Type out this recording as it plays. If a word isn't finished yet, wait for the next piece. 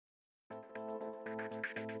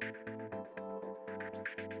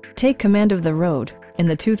Take command of the road in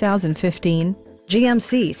the 2015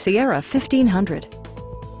 GMC Sierra 1500.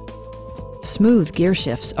 Smooth gear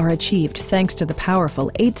shifts are achieved thanks to the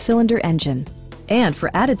powerful 8-cylinder engine. And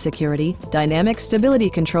for added security, dynamic stability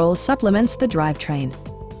control supplements the drivetrain.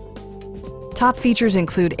 Top features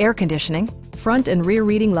include air conditioning, front and rear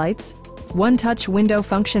reading lights, one-touch window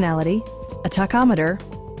functionality, a tachometer,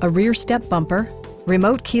 a rear step bumper,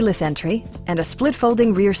 remote keyless entry, and a split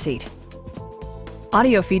folding rear seat.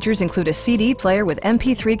 Audio features include a CD player with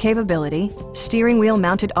MP3 capability, steering wheel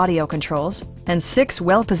mounted audio controls, and 6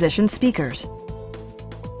 well-positioned speakers.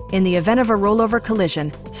 In the event of a rollover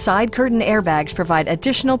collision, side curtain airbags provide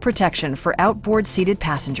additional protection for outboard seated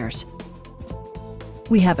passengers.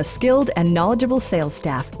 We have a skilled and knowledgeable sales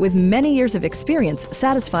staff with many years of experience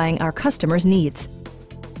satisfying our customers' needs.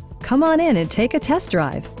 Come on in and take a test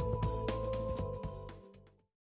drive.